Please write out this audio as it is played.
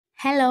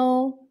Hello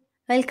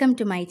welcome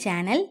to my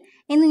channel.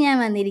 ഇന്ന് ഞാൻ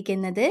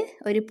വന്നിരിക്കുന്നത്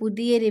ഒരു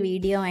പുതിയൊരു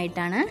വീഡിയോ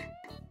ആയിട്ടാണ്.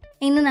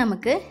 ഇന്ന്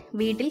നമുക്ക്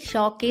വീട്ടിൽ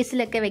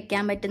ഷോക്കേസിലൊക്കെ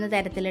വെക്കാൻ പറ്റുന്ന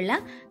തരത്തിലുള്ള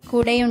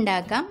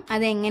കുടയുണ്ടാക്കാം.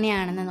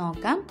 അതെങ്ങനെയാണെന്ന്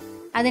നോക്കാം.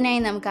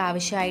 അതിനായി നമുക്ക്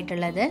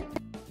ആവശ്യമായിട്ടുള്ളത്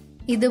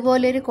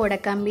ഇതുപോലൊരു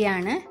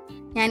കുടക്കമ്പിയാണ്.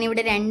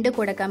 ഞാനിവിടെ 2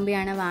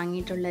 കുടക്കമ്പിയാണ്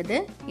വാങ്ങിയിട്ടുള്ളത്.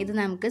 ഇത്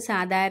നമുക്ക്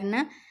സാധാരണ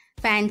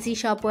ഫാൻസി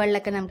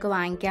ഷോപ്പുകളിലൊക്കെ നമുക്ക്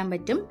വാങ്ങിക്കാൻ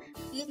പറ്റും.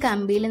 ഈ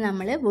കമ്പിയിൽ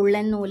നമ്മൾ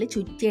വുള്ളൻ നൂല്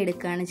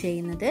ചുറ്റിയെടുക്കുകയാണ്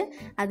ചെയ്യുന്നത്.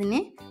 അതിന്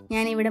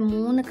ഞാനിവിടെ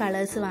 3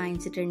 കളേഴ്സ്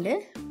വാങ്ങിച്ചിട്ടുണ്ട്.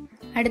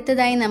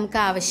 അടുത്തതായി നമുക്ക്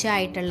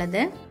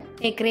ആവശ്യമായിട്ടുള്ളത്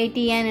ഡെക്കറേറ്റ്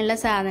ചെയ്യാനുള്ള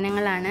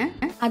സാധനങ്ങളാണ്.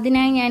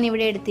 അതിനായി ഞാൻ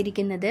ഇവിടെ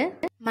എടുത്തിരിക്കുന്നത്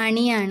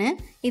മണിയാണ്.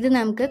 ഇത്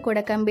നമുക്ക്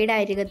കുടക്കമ്പിയുടെ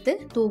അരികത്ത്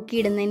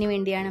തൂക്കിയിടുന്നതിന്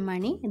വേണ്ടിയാണ്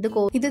മണി.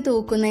 ഇത്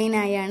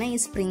തൂക്കുന്നതിനായാണ് ഈ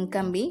സ്പ്രിംഗ്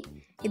കമ്പി.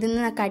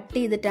 ഇതിന്ന് കട്ട്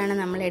ചെയ്തിട്ടാണ്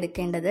നമ്മൾ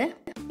എടുക്കേണ്ടത്.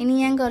 ഇനി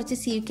ഞാൻ കുറച്ച്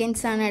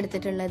സീക്വൻസ് ആണ്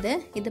എടുത്തിട്ടുള്ളത്.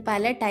 ഇത്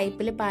പല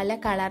ടൈപ്പിൽ പല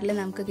കളറിൽ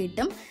നമുക്ക്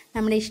കിട്ടും.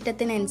 നമ്മുടെ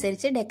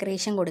ഇഷ്ടത്തിനനുസരിച്ച്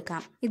ഡെക്കറേഷൻ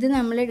കൊടുക്കാം. ഇത്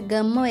നമ്മൾ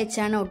ഗമ്മ്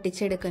വെച്ചാണ്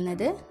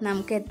ഒട്ടിച്ചെടുക്കുന്നത്.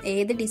 നമുക്ക്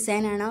ഏത്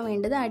ഡിസൈൻ ആണോ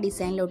വേണ്ടത് ആ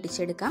ഡിസൈനിൽ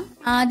ഒട്ടിച്ചെടുക്കാം.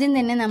 ആദ്യം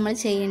തന്നെ നമ്മൾ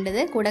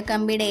ചെയ്യേണ്ടത്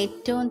കുടക്കമ്പിയുടെ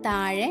ഏറ്റവും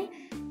താഴെ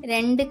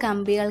 2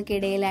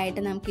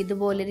 കമ്പികൾക്കിടയിലായിട്ട് നമുക്ക്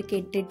ഇതുപോലൊരു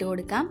കെട്ടിട്ട്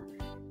കൊടുക്കാം.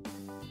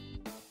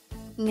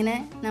 ഇങ്ങനെ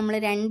നമ്മൾ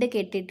 2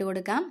 കെട്ടിട്ട്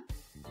കൊടുക്കാം.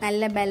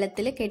 നല്ല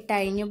ബലത്തിൽ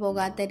കെട്ടഴിഞ്ഞു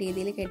പോകാത്ത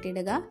രീതിയിൽ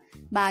കെട്ടിടുക.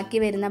 ബാക്കി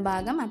വരുന്ന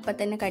ഭാഗം അപ്പം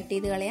തന്നെ കട്ട്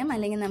ചെയ്ത് കളയാം,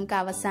 അല്ലെങ്കിൽ നമുക്ക്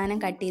അവസാനം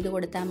കട്ട് ചെയ്ത്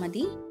കൊടുത്താൽ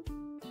മതി.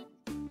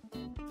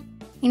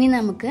 ഇനി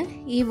നമുക്ക്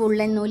ഈ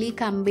വുള്ളൻ നൂല് ഈ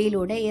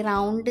കമ്പിയിലൂടെ, ഈ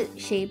റൗണ്ട്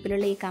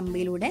ഷേപ്പിലുള്ള ഈ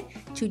കമ്പിയിലൂടെ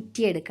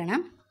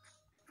ചുറ്റിയെടുക്കണം.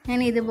 ഞാൻ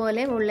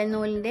ഇതുപോലെ വുള്ളൻ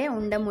നൂലിൻ്റെ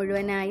ഉണ്ട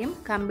മുഴുവനായും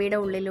കമ്പിയുടെ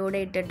ഉള്ളിലൂടെ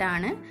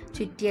ഇട്ടിട്ടാണ്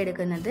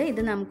ചുറ്റിയെടുക്കുന്നത്. ഇത്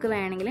നമുക്ക്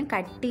വേണമെങ്കിലും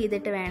കട്ട്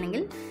ചെയ്തിട്ട്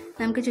വേണമെങ്കിൽ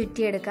നമുക്ക്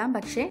ചുറ്റിയെടുക്കാം.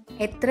 പക്ഷേ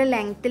എത്ര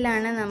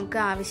ലെങ്ത്തിലാണ് നമുക്ക്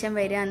ആവശ്യം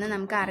വരിക എന്ന്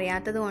നമുക്ക്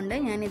അറിയാത്തത് കൊണ്ട്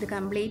ഞാൻ ഇത്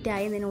കംപ്ലീറ്റ്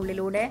ആയി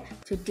ഇതിനുള്ളിലൂടെ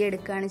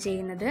ചുറ്റിയെടുക്കുകയാണ്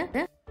ചെയ്യുന്നത്.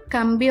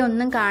 കമ്പി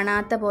ഒന്നും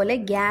കാണാത്ത പോലെ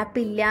ഗ്യാപ്പ്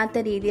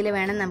ഇല്ലാത്ത രീതിയിൽ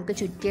വേണം നമുക്ക്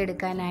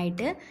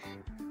ചുറ്റിയെടുക്കാനായിട്ട്.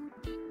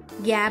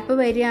 ഗ്യാപ്പ്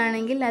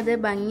വരികയാണെങ്കിൽ അത്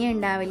ഭംഗി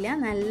ഉണ്ടാവില്ല.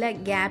 നല്ല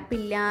ഗ്യാപ്പ്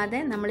ഇല്ലാതെ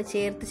നമ്മൾ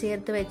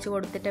ചേർത്ത് വെച്ച്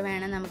കൊടുത്തിട്ട്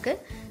വേണം നമുക്ക്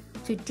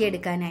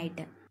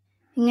ചുറ്റിയെടുക്കാനായിട്ട്.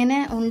 ഇങ്ങനെ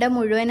ഉണ്ട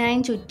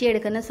മുഴുവനായും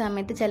ചുറ്റിയെടുക്കുന്ന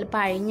സമയത്ത്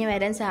ചിലപ്പോൾ അഴിഞ്ഞു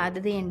വരാൻ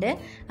സാധ്യതയുണ്ട്.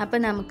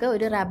 അപ്പോൾ നമുക്ക്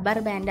ഒരു റബ്ബർ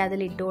ബാൻഡ്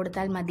അതിൽ ഇട്ട്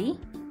കൊടുത്താൽ മതി.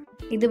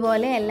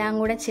 ഇതുപോലെ എല്ലാം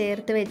കൂടെ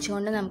ചേർത്ത്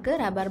വെച്ചുകൊണ്ട് നമുക്ക്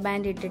റബ്ബർ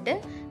ബാൻഡ് ഇട്ടിട്ട്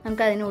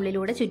നമുക്ക്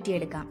അതിനുള്ളിലൂടെ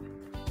ചുറ്റിയെടുക്കാം.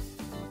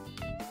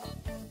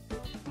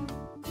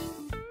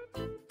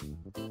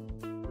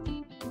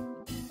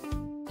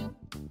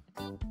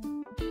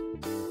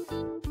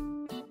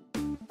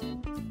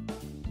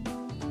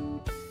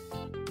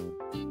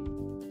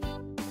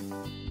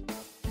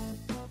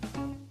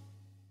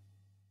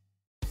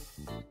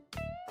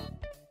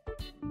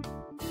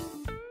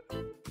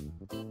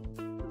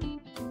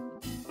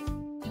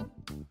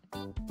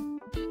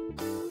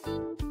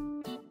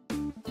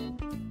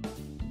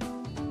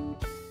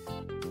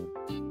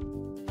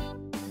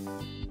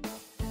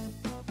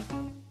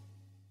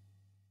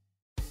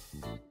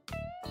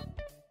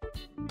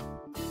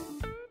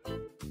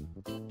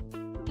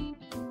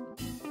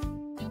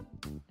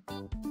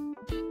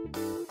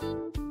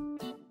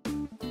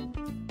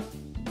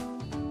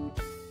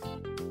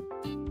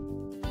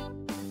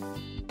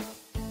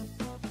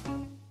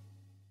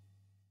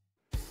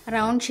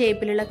 റൗണ്ട്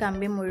ഷേപ്പിലുള്ള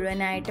കമ്പി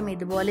മുഴുവനായിട്ടും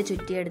ഇതുപോലെ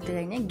ചുറ്റിയെടുത്ത്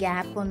കഴിഞ്ഞ്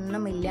ഗ്യാപ്പ്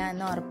ഒന്നുമില്ല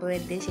എന്ന് ഉറപ്പ്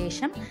വരുത്തിയ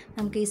ശേഷം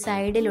നമുക്ക് ഈ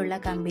സൈഡിലുള്ള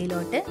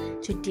കമ്പിയിലോട്ട്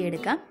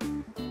ചുറ്റിയെടുക്കാം.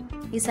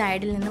 ഈ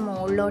സൈഡിൽ നിന്ന്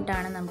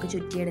മുകളിലോട്ടാണ് നമുക്ക്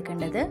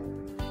ചുറ്റിയെടുക്കേണ്ടത്.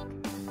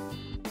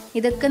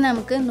 ഇതൊക്കെ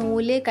നമുക്ക്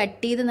നൂല്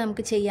കട്ട് ചെയ്ത്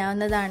നമുക്ക്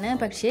ചെയ്യാവുന്നതാണ്.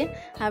 പക്ഷേ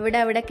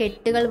അവിടെ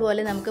കെട്ടുകൾ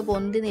പോലെ നമുക്ക്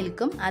പൊന്തി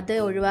നിൽക്കും. അത്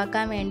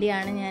ഒഴിവാക്കാൻ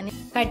വേണ്ടിയാണ് ഞാൻ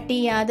കട്ട്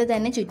ചെയ്യാതെ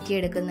തന്നെ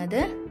ചുറ്റിയെടുക്കുന്നത്.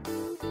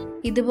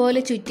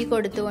 ഇതുപോലെ ചുറ്റി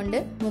കൊടുത്തുകൊണ്ട്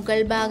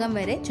മുകൾ ഭാഗം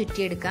വരെ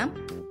ചുറ്റിയെടുക്കാം.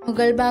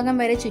 മുകൾ ഭാഗം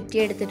വരെ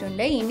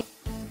ചുറ്റിയെടുത്തിട്ടുണ്ട്. ഇനി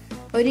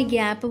ഒരു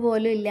ഗ്യാപ്പ്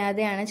പോലും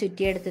ഇല്ലാതെയാണ്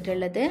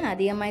ചുറ്റിയെടുത്തിട്ടുള്ളത്.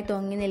 അധികമായി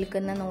തൊങ്ങി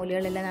നിൽക്കുന്ന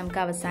നൂലുകളെല്ലാം നമുക്ക്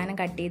അവസാനം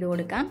കട്ട് ചെയ്ത്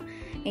കൊടുക്കാം.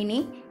 ഇനി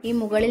ഈ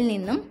മുകളിൽ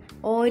നിന്നും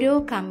ഓരോ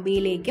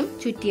കമ്പിയിലേക്കും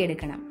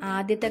ചുറ്റിയെടുക്കണം.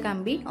 ആദ്യത്തെ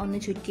കമ്പി ഒന്ന്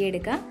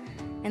ചുറ്റിയെടുക്കുക,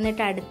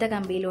 എന്നിട്ട് അടുത്ത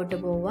കമ്പിയിലോട്ട്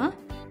പോവുക.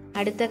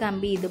 അടുത്ത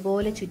കമ്പി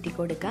ഇതുപോലെ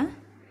ചുറ്റിക്കൊടുക്കുക.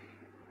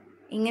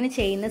 ഇങ്ങനെ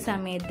ചെയ്യുന്ന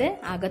സമയത്ത്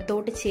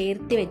അകത്തോട്ട്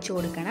ചേർത്ത് വെച്ച്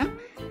കൊടുക്കണം.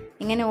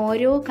 ഇങ്ങനെ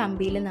ഓരോ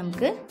കമ്പിയിലും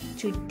നമുക്ക്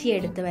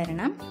ചുറ്റിയെടുത്ത്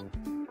വരണം.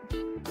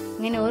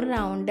 ഇങ്ങനെ ഒരു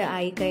റൗണ്ട്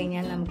ആയി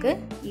കഴിഞ്ഞാൽ നമുക്ക്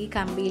ഈ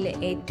കമ്പിയിൽ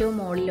ഏറ്റവും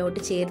മുകളിലോട്ട്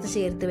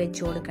ചേർത്ത്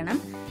വെച്ച് കൊടുക്കണം.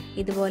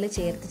 ഇതുപോലെ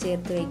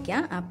ചേർത്ത്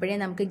വയ്ക്കുക. അപ്പോഴേ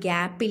നമുക്ക്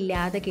ഗ്യാപ്പ്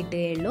ഇല്ലാതെ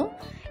കിട്ടുകയുള്ളൂ.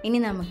 ഇനി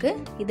നമുക്ക്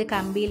ഇത്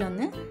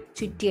കമ്പിയിലൊന്ന്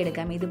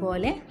ചുറ്റിയെടുക്കാം.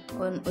 ഇതുപോലെ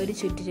ഒരു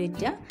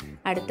ചുറ്റുക,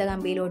 അടുത്ത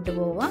കമ്പിയിലോട്ട്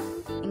പോവുക.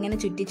 ഇങ്ങനെ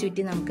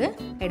ചുറ്റി നമുക്ക്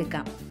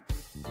എടുക്കാം.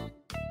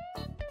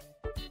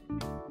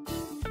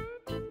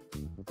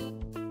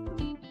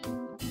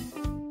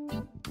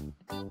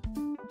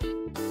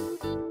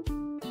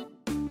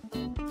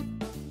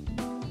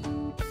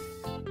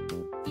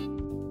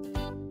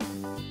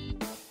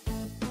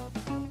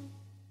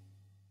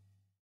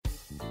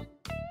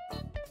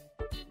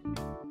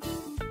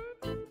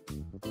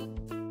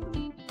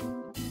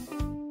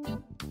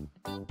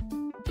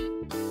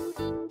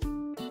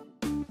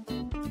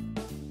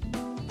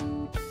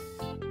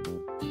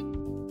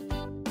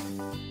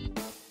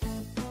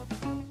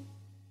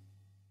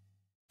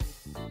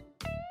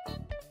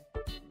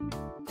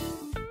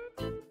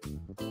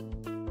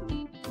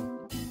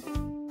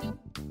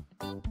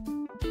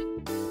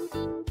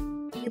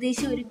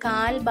 ഏകദേശം ഒരു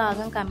 1/4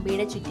 ഭാഗം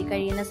കമ്പിയുടെ ചുറ്റി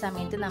കഴിയുന്ന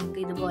സമയത്ത് നമുക്ക്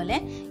ഇതുപോലെ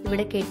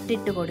ഇവിടെ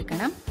കെട്ടിട്ട്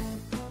കൊടുക്കണം.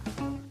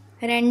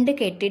 2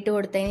 കെട്ടിട്ട്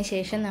കൊടുത്തതിന്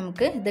ശേഷം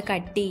നമുക്ക് ഇത്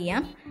കട്ട്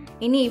ചെയ്യാം.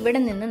 ഇനി ഇവിടെ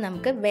നിന്ന്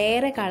നമുക്ക്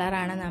വേറെ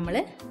കളറാണ് നമ്മൾ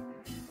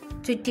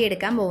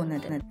ചുറ്റിയെടുക്കാൻ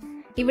പോകുന്നത്.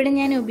 ഇവിടെ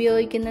ഞാൻ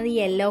ഉപയോഗിക്കുന്നത്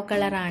യെല്ലോ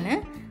കളറാണ്.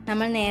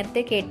 നമ്മൾ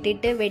നേരത്തെ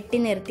കെട്ടിട്ട് വെട്ടി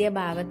നിർത്തിയ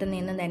ഭാഗത്ത്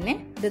നിന്ന് തന്നെ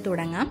ഇത്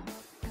തുടങ്ങാം.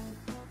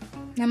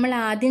 നമ്മൾ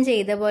ആദ്യം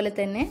ചെയ്ത പോലെ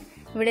തന്നെ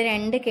ഇവിടെ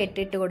 2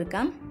 കെട്ടിട്ട്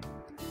കൊടുക്കാം.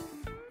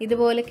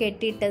 ഇതുപോലെ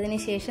കെട്ടിയിട്ടതിന്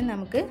ശേഷം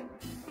നമുക്ക്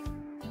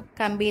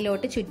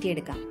കമ്പിയിലോട്ട്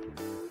ചുറ്റിയെടുക്കാം.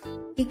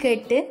 ഈ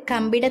കെട്ട്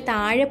കമ്പിയുടെ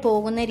താഴെ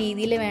പോകുന്ന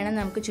രീതിയിൽ വേണം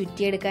നമുക്ക്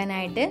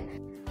ചുറ്റിയെടുക്കാനായിട്ട്,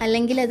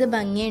 അല്ലെങ്കിൽ അത്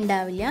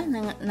ഭംഗിയുണ്ടാവില്ല.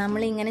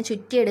 നമ്മൾ ഇങ്ങനെ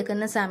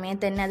ചുറ്റിയെടുക്കുന്ന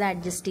സമയത്ത് തന്നെ അത്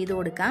അഡ്ജസ്റ്റ് ചെയ്ത്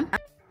കൊടുക്കാം.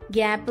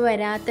 ഗ്യാപ്പ്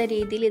വരാത്ത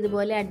രീതിയിൽ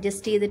ഇതുപോലെ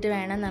അഡ്ജസ്റ്റ് ചെയ്തിട്ട്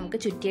വേണം നമുക്ക്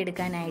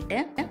ചുറ്റിയെടുക്കാനായിട്ട്.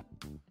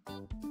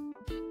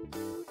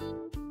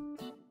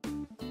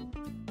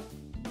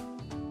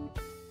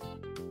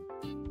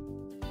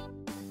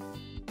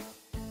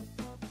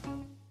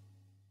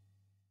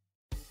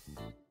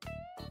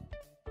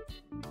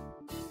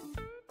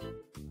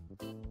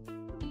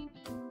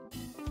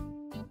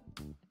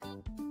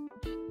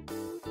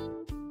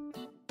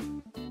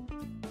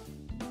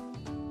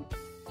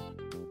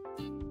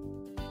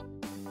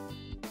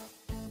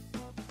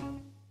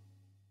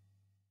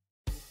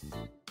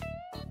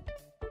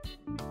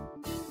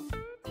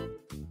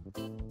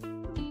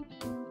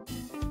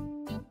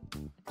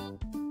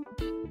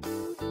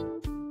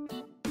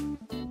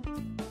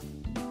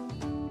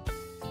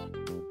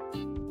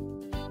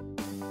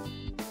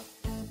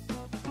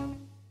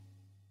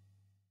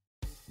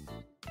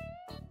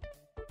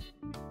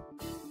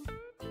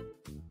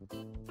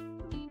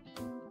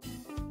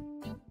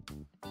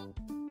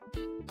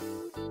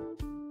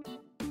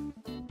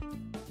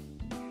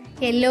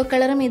 യെല്ലോ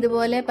കളറും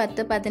ഇതുപോലെ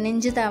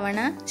 10-15 തവണ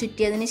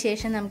ചുറ്റിയതിന്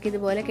ശേഷം നമുക്ക്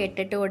ഇതുപോലെ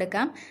കെട്ടിട്ട്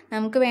കൊടുക്കാം.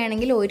 നമുക്ക്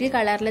വേണമെങ്കിൽ ഒരു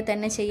കളറിൽ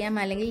തന്നെ ചെയ്യാം,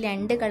 അല്ലെങ്കിൽ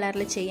 2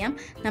 കളറിൽ ചെയ്യാം.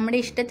 നമ്മുടെ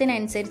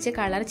ഇഷ്ടത്തിനനുസരിച്ച്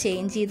കളർ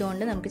ചേഞ്ച്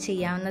ചെയ്തുകൊണ്ട് നമുക്ക്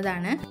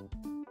ചെയ്യാവുന്നതാണ്.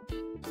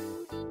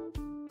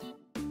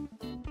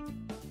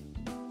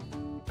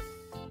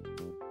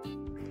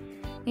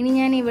 ഇനി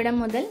ഞാൻ ഇവിടെ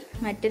മുതൽ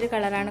മറ്റൊരു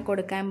കളറാണ്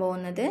കൊടുക്കാൻ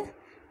പോകുന്നത്.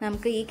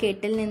 നമുക്ക് ഈ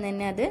കെട്ടിൽ നിന്ന്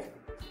തന്നെ അത്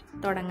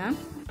തുടങ്ങാം.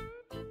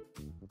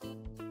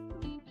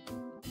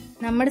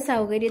 നമ്മുടെ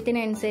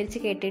സൗകര്യത്തിനനുസരിച്ച്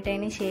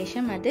കെട്ടിട്ടതിന്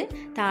ശേഷം അത്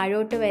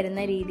താഴോട്ട്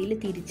വരുന്ന രീതിയിൽ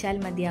തിരിച്ചാൽ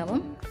മതിയാവും.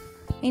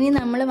 ഇനി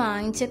നമ്മൾ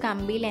വാങ്ങിച്ച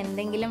കമ്പിയിൽ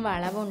എന്തെങ്കിലും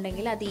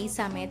വളവുണ്ടെങ്കിൽ അത് ഈ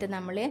സമയത്ത്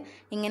നമ്മൾ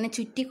ഇങ്ങനെ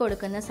ചുറ്റി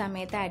കൊടുക്കുന്ന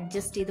സമയത്ത്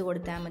അഡ്ജസ്റ്റ് ചെയ്ത്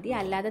കൊടുത്താൽ മതി.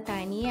 അല്ലാതെ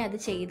തനിയെ അത്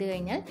ചെയ്ത്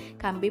കഴിഞ്ഞാൽ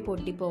കമ്പി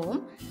പൊട്ടിപ്പോവും.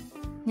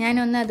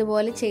 ഞാനൊന്ന്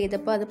അതുപോലെ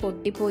ചെയ്തപ്പോൾ അത്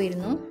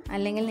പൊട്ടിപ്പോയിരുന്നു.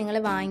 അല്ലെങ്കിൽ നിങ്ങൾ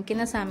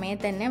വാങ്ങിക്കുന്ന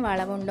സമയത്ത് തന്നെ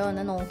വളവുണ്ടോ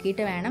എന്ന്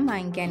നോക്കിയിട്ട് വേണം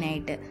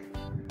വാങ്ങിക്കാനായിട്ട്.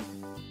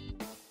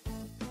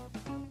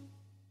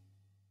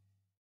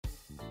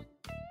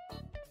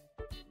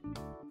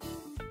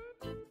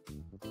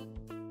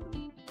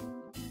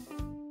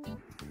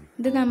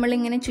 ഇത്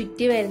നമ്മളിങ്ങനെ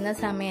ചുറ്റി വരുന്ന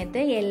സമയത്ത്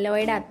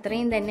യെല്ലോയുടെ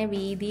അത്രയും തന്നെ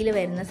വീതിയിൽ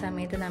വരുന്ന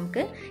സമയത്ത്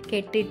നമുക്ക്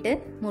കെട്ടിട്ട്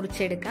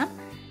മുറിച്ചെടുക്കാം.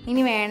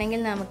 ഇനി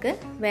വേണമെങ്കിൽ നമുക്ക്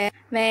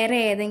വേറെ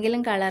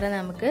ഏതെങ്കിലും കളറ്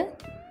നമുക്ക്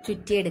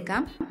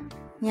ചുറ്റിയെടുക്കാം.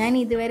 ഞാൻ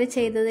ഇതുവരെ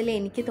ചെയ്തതിൽ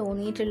എനിക്ക്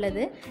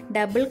തോന്നിയിട്ടുള്ളത്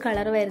ഡബിൾ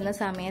കളർ വരുന്ന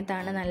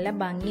സമയത്താണ് നല്ല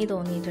ഭംഗി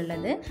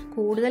തോന്നിയിട്ടുള്ളത്.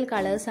 കൂടുതൽ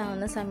കളേഴ്സ്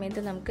ആവുന്ന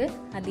സമയത്ത് നമുക്ക്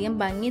അധികം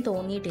ഭംഗി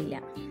തോന്നിയിട്ടില്ല.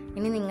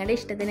 ഇനി നിങ്ങളുടെ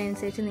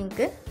ഇഷ്ടത്തിനനുസരിച്ച്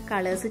നിങ്ങൾക്ക്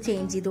കളേഴ്സ്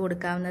ചേഞ്ച് ചെയ്ത്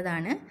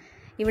കൊടുക്കാവുന്നതാണ്.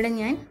 ഇവിടെ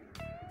ഞാൻ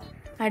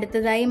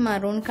അടുത്തതായി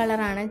മറൂൺ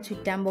കളറാണ്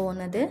ചുറ്റാൻ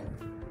പോകുന്നത്.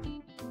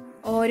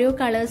 ഓരോ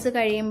കളേഴ്സ്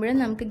കഴിയുമ്പോഴും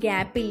നമുക്ക്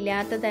ഗ്യാപ്പ്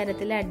ഇല്ലാത്ത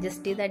തരത്തിൽ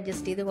അഡ്ജസ്റ്റ്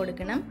ചെയ്ത്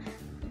കൊടുക്കണം.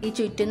 ഈ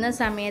ചുറ്റുന്ന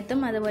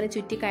സമയത്തും അതുപോലെ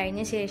ചുറ്റി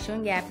കഴിഞ്ഞ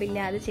ശേഷവും ഗ്യാപ്പ്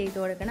ഇല്ലാതെ ചെയ്ത്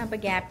കൊടുക്കണം.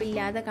 അപ്പോൾ ഗ്യാപ്പ്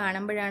ഇല്ലാതെ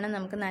കാണുമ്പോഴാണ്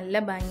നമുക്ക് നല്ല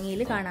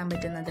ഭംഗിയിൽ കാണാൻ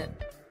പറ്റുന്നത്.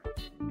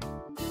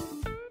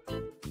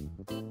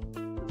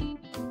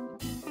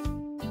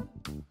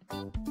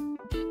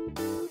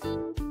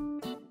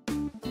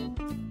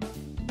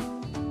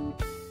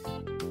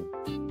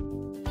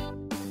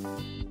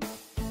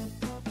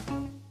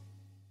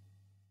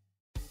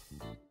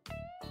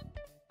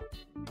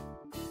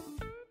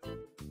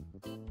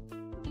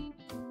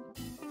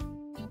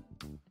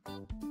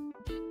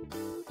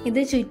 ഇത്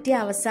ചുറ്റി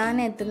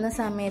അവസാനം എത്തുന്ന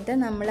സമയത്ത്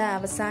നമ്മൾ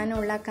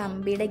അവസാനമുള്ള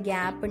കമ്പിയുടെ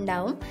ഗ്യാപ്പ്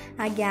ഉണ്ടാവും.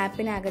 ആ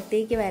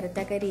ഗ്യാപ്പിനകത്തേക്ക്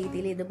വരത്തക്ക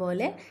രീതിയിൽ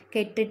ഇതുപോലെ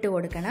കെട്ടിട്ട്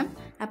കൊടുക്കണം.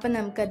 അപ്പം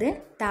നമുക്കത്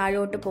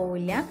താഴോട്ട്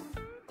പോവില്ല.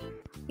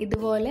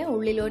 ഇതുപോലെ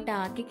ഉള്ളിലോട്ട്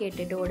ആക്കി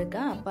കെട്ടിട്ട്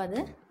കൊടുക്കുക. അപ്പോൾ അത്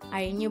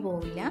അഴിഞ്ഞു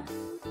പോവില്ല.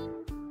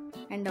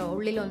 കണ്ടോ,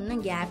 ഉള്ളിലൊന്നും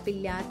ഗ്യാപ്പ്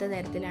ഇല്ലാത്ത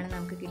തരത്തിലാണ്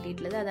നമുക്ക്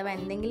കിട്ടിയിട്ടുള്ളത്. അഥവാ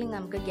എന്തെങ്കിലും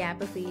നമുക്ക്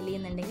ഗ്യാപ്പ് ഫീൽ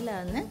ചെയ്യുന്നുണ്ടെങ്കിൽ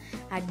അതൊന്ന്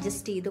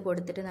അഡ്ജസ്റ്റ് ചെയ്ത്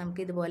കൊടുത്തിട്ട്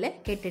നമുക്ക് ഇതുപോലെ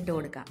കെട്ടിട്ട്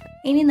കൊടുക്കാം.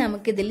 ഇനി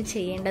നമുക്കിതിൽ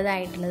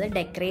ചെയ്യേണ്ടതായിട്ടുള്ളത്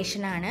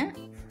ഡെക്കറേഷനാണ്.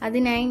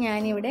 അതിനായി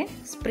ഞാനിവിടെ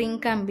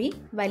സ്പ്രിംഗ് കമ്പി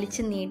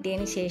വലിച്ചു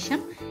നീട്ടിയതിന് ശേഷം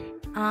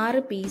 6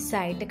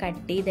 പീസായിട്ട്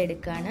കട്ട്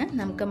ചെയ്തെടുക്കുകയാണ്.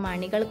 നമുക്ക്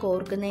മണികൾ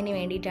കോർക്കുന്നതിന്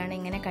വേണ്ടിയിട്ടാണ്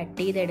ഇങ്ങനെ കട്ട്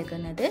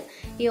ചെയ്തെടുക്കുന്നത്.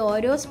 ഈ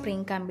ഓരോ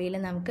സ്പ്രിംഗ് കമ്പിയിൽ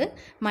നമുക്ക്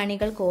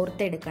മണികൾ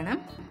കോർത്തെടുക്കണം.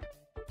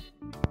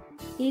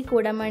 ഈ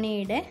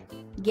കുടമണിയുടെ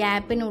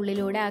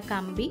ഗ്യാപ്പിനുള്ളിലൂടെ ആ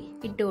കമ്പി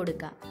ഇട്ട്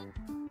കൊടുക്കുക.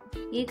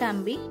 ഈ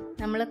കമ്പി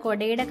നമ്മൾ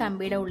കുടയുടെ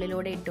കമ്പിയുടെ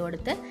ഉള്ളിലൂടെ ഇട്ട്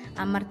കൊടുത്ത്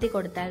അമർത്തി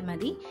കൊടുത്താൽ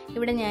മതി.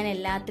 ഇവിടെ ഞാൻ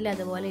എല്ലാത്തിലും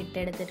അതുപോലെ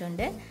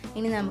ഇട്ടെടുത്തിട്ടുണ്ട്.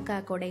 ഇനി നമുക്ക് ആ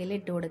കുടയിൽ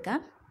ഇട്ട് കൊടുക്കാം.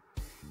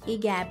 ഈ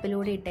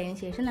ഗ്യാപ്പിലൂടെ ഇട്ടതിന്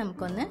ശേഷം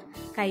നമുക്കൊന്ന്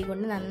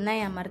കൈകൊണ്ട്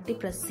നന്നായി അമർത്തി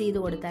പ്രസ് ചെയ്ത്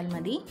കൊടുത്താൽ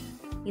മതി.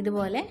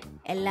 ഇതുപോലെ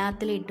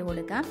എല്ലാത്തിലും ഇട്ട്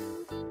കൊടുക്കാം.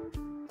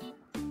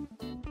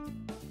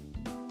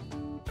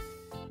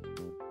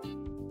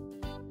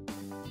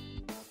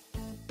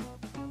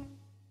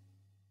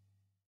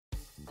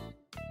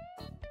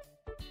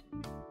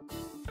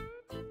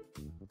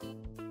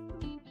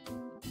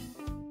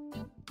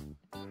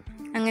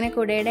 അങ്ങനെ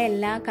കുടയുടെ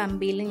എല്ലാ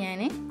കമ്പിയിലും ഞാൻ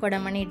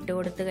കുടമണി ഇട്ട്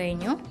കൊടുത്തു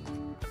കഴിഞ്ഞു.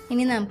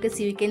 ഇനി നമുക്ക്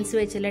സ്വീക്വൻസ്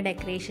വെച്ചുള്ള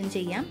ഡെക്കറേഷൻ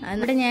ചെയ്യാം.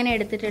 അതിവിടെ ഞാൻ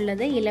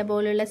എടുത്തിട്ടുള്ളത് ഇല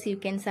പോലുള്ള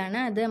സ്വീക്വൻസ് ആണ്.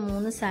 അത്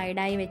 3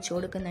 സൈഡായി വെച്ച്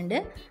കൊടുക്കുന്നുണ്ട്.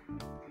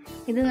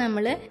 ഇത്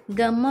നമ്മൾ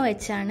ഗമ്മ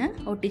വെച്ചാണ്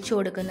ഒട്ടിച്ചു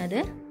കൊടുക്കുന്നത്.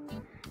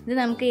 ഇത്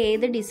നമുക്ക്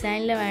ഏത്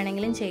ഡിസൈനിൽ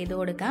വേണമെങ്കിലും ചെയ്തു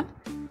കൊടുക്കാം.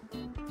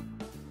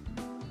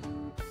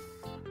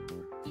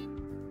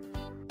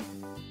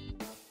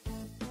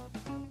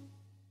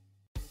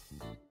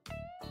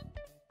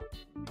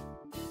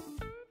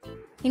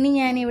 ഇനി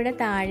ഞാനിവിടെ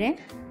താഴെ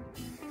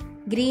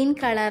ഗ്രീൻ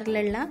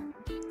കളറിലുള്ള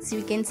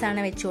സ്വീക്വൻസ് ആണ്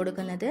വെച്ച്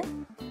കൊടുക്കുന്നത്.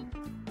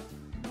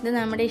 ഇത്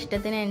നമ്മുടെ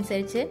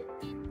ഇഷ്ടത്തിനനുസരിച്ച്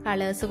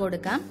കളേഴ്സ്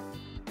കൊടുക്കാം.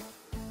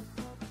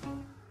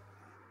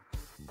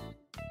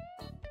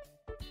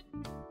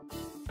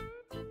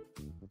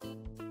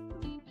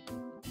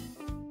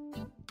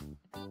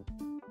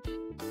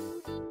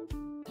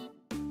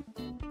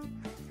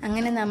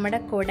 അങ്ങനെ നമ്മുടെ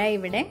കുട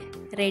ഇവിടെ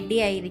റെഡി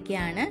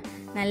ആയിരിക്കുകയാണ്.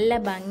 നല്ല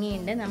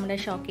ഭംഗിയുണ്ട്. നമ്മുടെ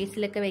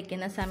ഷോക്കേസിലൊക്കെ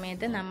വെക്കുന്ന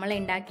സമയത്ത് നമ്മൾ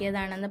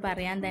ഉണ്ടാക്കിയതാണെന്ന്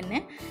പറയാൻ തന്നെ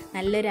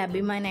നല്ലൊരു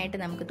അഭിമാനമായിട്ട്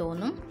നമുക്ക്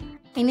തോന്നും.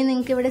 ഇനി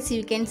നിങ്ങൾക്ക് ഇവിടെ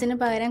സ്വീക്വൻസിന്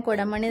പകരം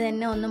കുടമണി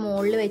തന്നെ ഒന്ന്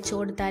മുകളിൽ വെച്ച്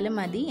കൊടുത്താലും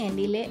മതി.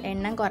 എൻ്റെ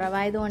എണ്ണം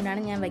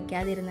കുറവായതുകൊണ്ടാണ് ഞാൻ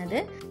വയ്ക്കാതിരുന്നത്.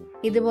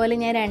 ഇതുപോലെ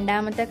ഞാൻ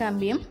രണ്ടാമത്തെ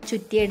കമ്പിയും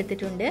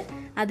ചുറ്റിയെടുത്തിട്ടുണ്ട്.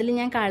 അതിൽ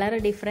ഞാൻ കളർ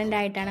ഡിഫറെൻ്റ്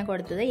ആയിട്ടാണ്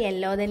കൊടുത്തത്.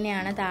 യെല്ലോ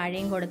തന്നെയാണ്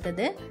താഴെയും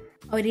കൊടുത്തത്.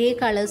 ഒരേ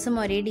കളേഴ്സും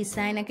ഒരേ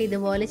ഡിസൈനൊക്കെ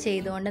ഇതുപോലെ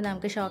ചെയ്തുകൊണ്ട്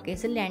നമുക്ക്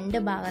ഷോക്കേസിൽ 2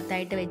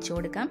 ഭാഗത്തായിട്ട് വെച്ച്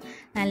കൊടുക്കാം.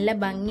 നല്ല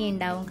ഭംഗി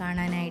ഉണ്ടാവും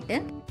കാണാനായിട്ട്.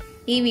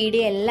 ഈ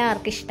വീഡിയോ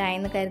എല്ലാവർക്കും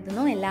ഇഷ്ടമായെന്ന്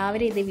കരുതുന്നു.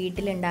 എല്ലാവരും ഇത്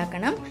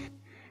വീട്ടിലുണ്ടാക്കണം.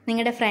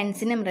 നിങ്ങളുടെ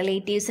ഫ്രണ്ട്സിനും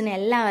റിലേറ്റീവ്സിനും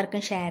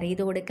എല്ലാവർക്കും ഷെയർ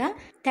ചെയ്ത് കൊടുക്കുക.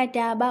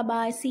 Tata bye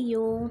bye, see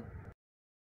you.